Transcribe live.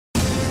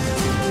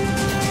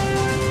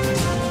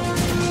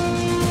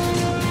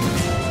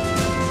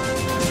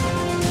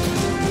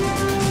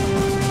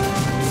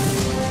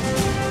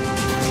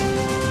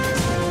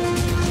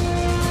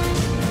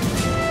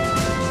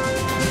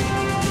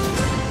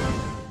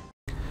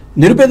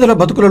నిరుపేదల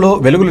బతుకులలో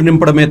వెలుగులు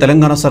నింపడమే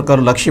తెలంగాణ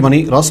సర్కారు లక్ష్యమని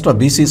రాష్ట్ర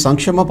బీసీ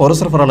సంక్షేమ పౌర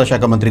సరఫరాల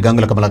శాఖ మంత్రి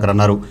గంగుల కమలాకర్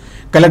అన్నారు.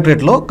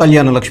 కలెక్టరేట్లో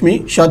కళ్యాణ లక్ష్మి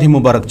షాదీ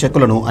ముబారక్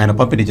చెక్కులను ఆయన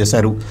పంపిణీ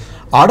చేశారు.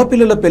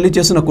 ఆడపిల్లల పెళ్లి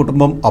చేసిన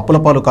కుటుంబం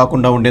అప్పులపాలు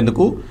కాకుండా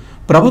ఉండేందుకు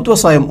ప్రభుత్వ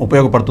సాయం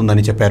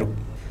ఉపయోగపడుతుందని చెప్పారు.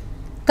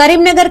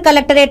 కరీంనగర్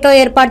కలెక్టరేట్లో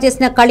ఏర్పాటు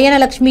చేసిన కళ్యాణ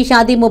లక్ష్మి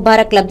షాదీ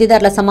ముబారక్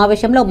లబ్ధిదారుల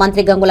సమావేశంలో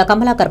మంత్రి గంగుల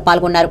కమలాకర్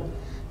పాల్గొన్నారు.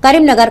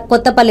 కరీంనగర్,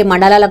 కొత్తపల్లి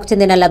మండలాలకు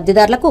చెందిన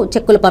లబ్ధిదారులకు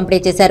చెక్కులు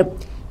పంపిణీ చేశారు.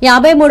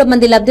 53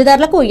 మంది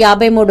లబ్ధిదారులకు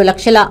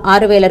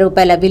 53,06,000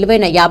 రూపాయల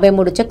విలువైన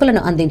 53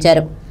 చెక్కులను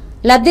అందించారు.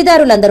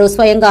 లబ్ధిదారులందరూ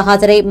స్వయంగా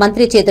హాజరై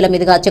మంత్రి చేతుల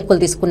మీదుగా చెక్కులు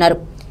తీసుకున్నారు.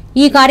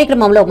 ఈ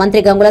కార్యక్రమంలో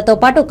మంత్రి గంగులతో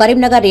పాటు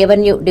కరీంనగర్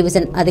రెవెన్యూ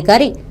డివిజన్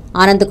అధికారి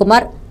ఆనంద్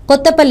కుమార్,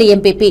 కొత్తపల్లి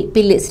ఎంపీపీ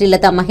పిల్లి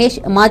శ్రీలత మహేష్,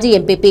 మాజీ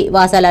ఎంపీపీ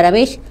వాసాల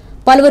రమేష్,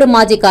 పలువురు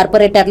మాజీ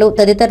కార్పొరేటర్లు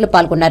తదితరులు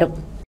పాల్గొన్నారు.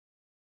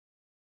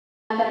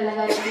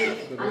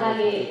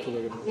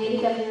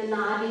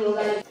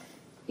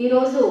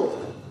 ఈరోజు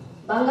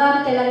బంగారు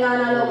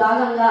తెలంగాణలో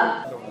భాగంగా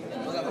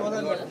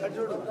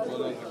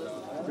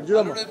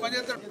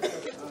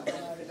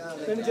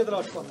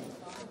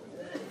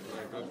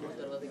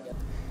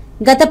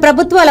గత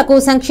ప్రభుత్వాలకు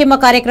సంక్షేమ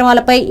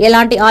కార్యక్రమాలపై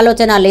ఎలాంటి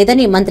ఆలోచన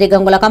లేదని మంత్రి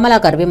గంగుల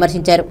కమలాకర్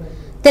విమర్శించారు.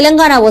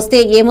 తెలంగాణ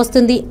వస్తే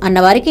ఏమొస్తుంది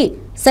అన్నవారికి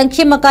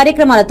సంక్షేమ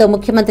కార్యక్రమాలతో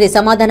ముఖ్యమంత్రి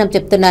సమాధానం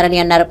చెప్తున్నారని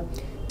అన్నారు.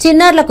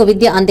 చిన్నారులకు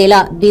విద్య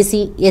అందేలా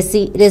బీసీ,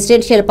 ఎస్సీ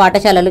రెసిడెన్షియల్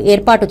పాఠశాలలు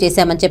ఏర్పాటు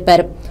చేశామని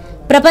చెప్పారు.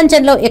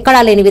 ప్రపంచంలో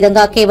ఎక్కడా లేని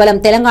విధంగా కేవలం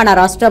తెలంగాణ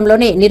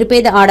రాష్ట్రంలోనే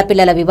నిరుపేద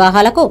ఆడపిల్లల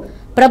వివాహాలకు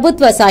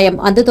ప్రభుత్వ సాయం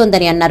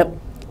అందుతోందని అన్నారు.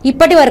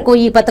 ఇప్పటి వరకు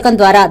ఈ పథకం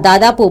ద్వారా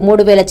దాదాపు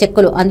 3,000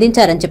 చెక్కులు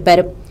అందించారని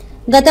చెప్పారు.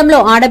 గతంలో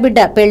ఆడబిడ్డ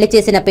పెళ్లి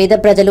చేసిన పేద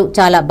ప్రజలు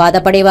చాలా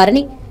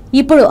బాధపడేవారని,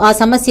 ఇప్పుడు ఆ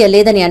సమస్య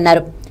లేదని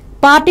అన్నారు.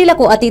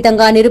 పార్టీలకు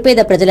అతీతంగా నిరుపేద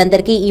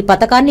ప్రజలందరికీ ఈ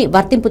పథకాన్ని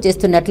వర్తింపు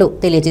చేస్తున్నట్లు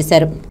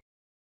తెలియజేశారు.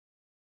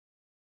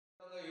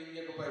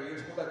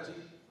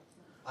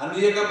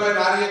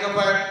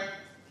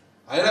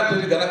 అయినా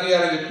పెళ్లి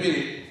ఘనకేయాలని చెప్పి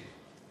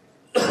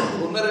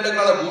ఉన్న 2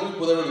 ఎకరాల భూమి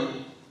కుదరడు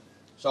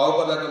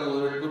షావుపల్లెక్కలు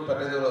వదిలిపెట్టుకుని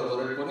పట్టేదలు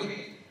వదిలిపెట్టుకొని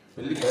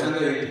పెళ్లి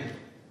ఘనంగా అయింది.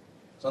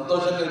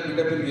 సంతోషంగా బిడ్డ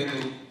పెళ్లి లేదు.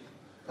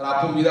 కానీ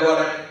అప్పు మీద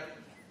వాడే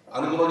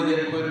అనుకున్నోడు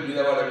చేయకపోయిన మీద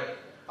వాడే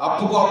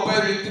అప్పుకు అప్పై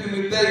వ్యక్తిని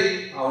మిత్తాయి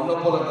ఆ ఉన్న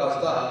పొలం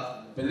కాస్త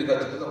పెళ్లి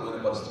ఖర్చుగా పోయిన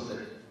పరిస్థితి.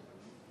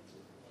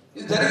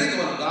 ఇది జరిగింది,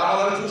 మనం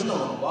గ్రామాలను చూసినాం,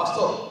 మనం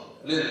వాస్తవం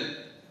లేదు.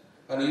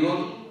 కానీ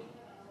ఈరోజు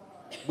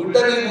బిడ్డ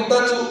నీకు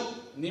ఉండొచ్చు,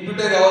 నీ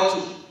బిడ్డే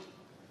కావచ్చు,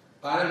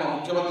 కానీ మా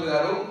ముఖ్యమంత్రి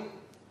గారు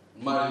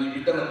నీ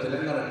బిడ్డ నా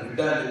తెలంగాణ బిడ్డ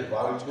అని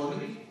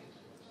భావించుకొని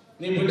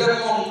నీ బిడ్డకు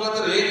మా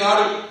ముఖ్యమంత్రి ఏం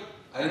కాడు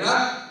అయినా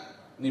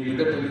నీ బిడ్డ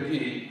పెళ్లికి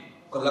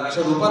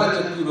 1,00,000 రూపాయల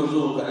చెక్కు ఈరోజు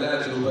కళ్యాణ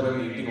లక్ష్మి రూపాయలు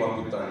ఇంటికి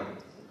పంపిస్తాడు.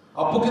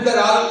 అప్పు కింద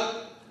కాదు,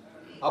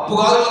 అప్పు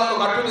కాదు, మనకు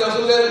కట్టుబడి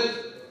అవసరం లేదు.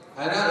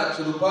 అయినా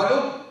 1,00,000 రూపాయలు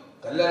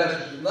కళ్యాణ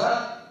లక్ష్మి కింద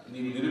నీ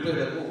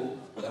నిరుపేదకు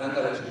ఘనంగా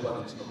 1,00,000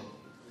 రూపాయలు ఇచ్చినావు.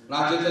 నా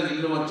చేత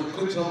ఇల్లు మనం చెక్కు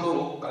ఇచ్చినప్పుడు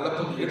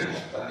కళ్ళతో ఏడ్చుకో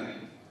తల్లి.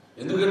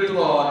 ఎందుకు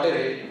ఎడుతున్నావు అంటే,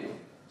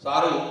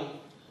 సారు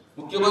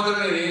ముఖ్యమంత్రి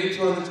నేను ఏం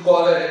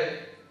తెచ్చుకోవాలి,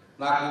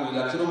 నాకు ఈ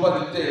 1,00,000 రూపాయలు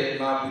ఇస్తే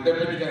నా బిడ్డ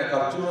పెళ్లికైన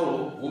ఖర్చును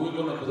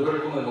భూమికున్న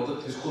కుదబెట్టుకున్న మొత్తం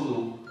తీసుకుందు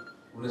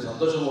నేను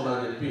సంతోషంగా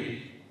ఉన్నానని చెప్పి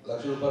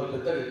 1,00,000 రూపాయలు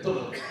పెద్దగా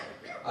ఎత్తున్నాను.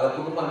 అలా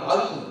కుటుంబాన్ని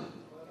ఆదుకున్నాను.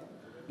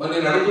 మరి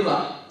నేను అడుగుతున్నా,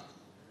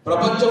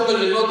 ప్రపంచంలో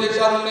ఎన్నో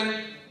దేశాలు ఉన్నాయి,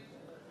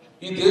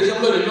 ఈ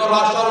దేశంలో ఎన్నో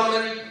రాష్ట్రాలు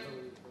ఉన్నాయి,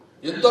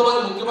 ఎంతో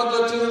మంది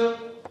ముఖ్యమంత్రులు వచ్చారు.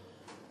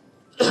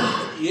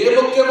 ఏ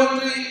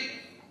ముఖ్యమంత్రి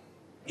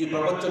ఈ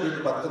ప్రపంచం నుండి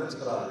పథకం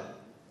తీసుకురాలేదు.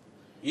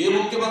 ఏ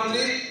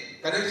ముఖ్యమంత్రి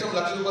కనీసం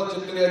 1,00,000 రూపాయలు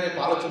చెక్కులే అనే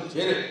ఆలోచన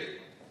చేయలేదు.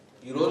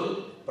 ఈరోజు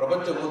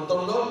ప్రపంచం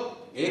మొత్తంలో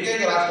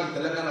ఏకైక రాష్ట్రం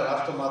తెలంగాణ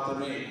రాష్ట్రం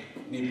మాత్రమే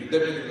నీ బిడ్డ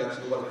పెళ్లికి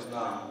 1,00,000 రూపాయలు ఇచ్చిన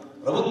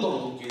ప్రభుత్వం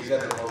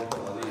కేసీఆర్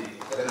ప్రభుత్వం, అది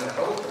తెలంగాణ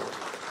ప్రభుత్వం.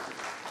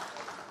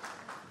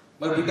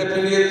 మరి బిడ్డ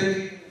పెళ్లి అయితే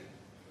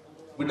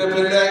బిడ్డ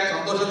పెళ్లి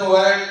సంతోషంగా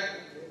పోయా,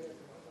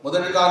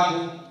 మొదటి కాన్పు,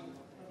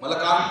 మళ్ళీ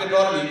కాన్పు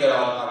పెట్టేవాళ్ళు నీకే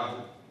రావాలి కాన్పు,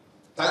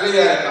 తల్లి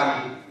చేయాలి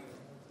కాన్పు,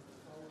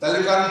 తల్లి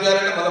కాన్పు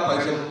చేయాలంటే మళ్ళీ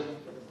పైసలు.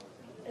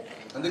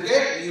 అందుకే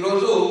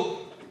ఈరోజు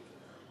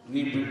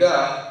నీ బిడ్డ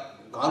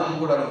కాన్పు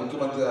కూడా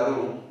ముఖ్యమంత్రి గారు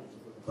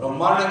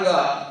బ్రహ్మాండంగా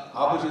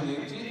ఆపరేషన్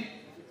చేయించి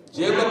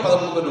జేబులో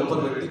 13,000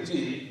 రూపాయలు పెట్టించి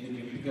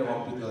నీకు ఇంటికే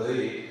పంపిస్తుంది.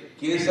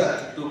 కేసీఆర్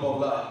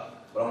చుట్టూపంలో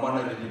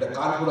బ్రహ్మాండంగా బిడ్డ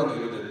కాన్పు కూడా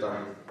ఈరోజు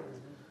చెప్తాడు.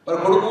 మరి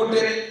కొడుకు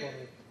ఉంటే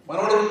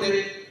మనవడు ఉంటే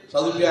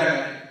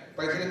చదువుయాన్ని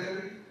పైసలు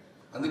ఎక్కడి.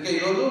 అందుకే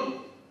ఈరోజు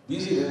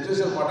బీసీ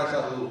రెసిడెన్షియల్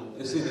పాఠశాలలు,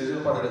 ఎస్సీ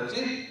రెసిడెన్షియల్ పాఠశాల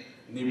వచ్చి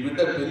నీ బిడ్డ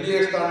పెళ్లి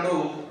చేస్తాడు,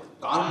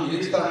 కాన్పు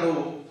చేస్తాడు,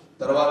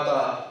 తర్వాత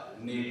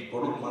నీ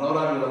కొడుకు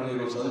మనవరాలు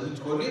ఈరోజు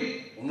చదివించుకొని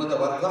ఉన్నత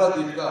వర్గాల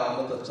దీనిగా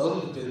ఉన్నత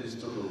చదువు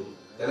చేపిస్తుడు.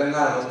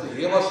 తెలంగాణ వస్తే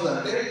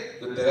ఏమొస్తుందంటే,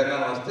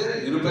 తెలంగాణ వస్తే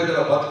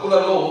నిరుపేదల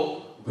బతుకులలో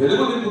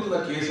వెలుగు నింపుతున్న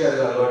కేసీఆర్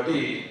గారు. కాబట్టి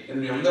నేను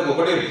మీ అందరికి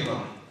ఒకటే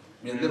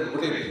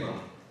చెప్తున్నాను,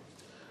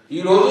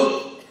 ఈరోజు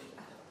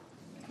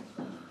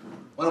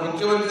మన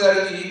ముఖ్యమంత్రి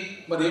గారికి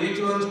మరి ఏమి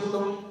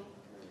చూడాలనుకుంటాం.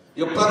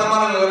 ఎప్పుడన్నా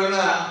మనం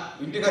ఎవరైనా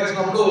ఇంటికి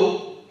వచ్చినప్పుడు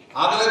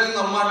ఆకలిస్తుంది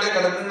అమ్మ అంటే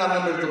కడుపు నిండా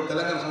అన్నం పెడతాం.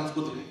 తెలంగాణ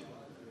సంస్కృతి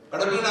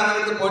కడుపు నిండా అన్నం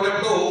పెడితే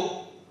పోయేటప్పుడు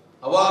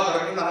అవ్వా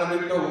కడుపు నిండా అన్నం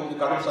పెట్టావు, నీ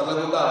కడుపు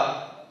చల్లకుండా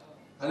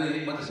అని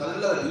మంచి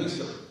చల్లగా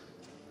దీవిస్తారు.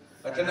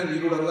 అట్లనే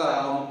మీరు కూడా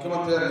మా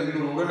ముఖ్యమంత్రి గారు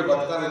 200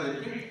 బతకాలని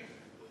చెప్పి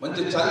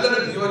మంచి చల్లని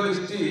దీవెనలు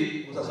ఇచ్చి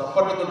ఒక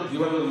సప్పట్లతో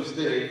దీవెనలు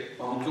ఇస్తే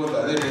మా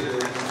ముఖ్యమంత్రి అదే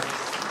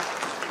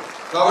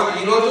కాబట్టి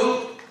ఈరోజు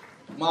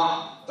మా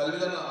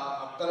తల్లిదండ్రుల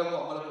అక్కలకు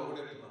అమ్మలకు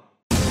ఒకటే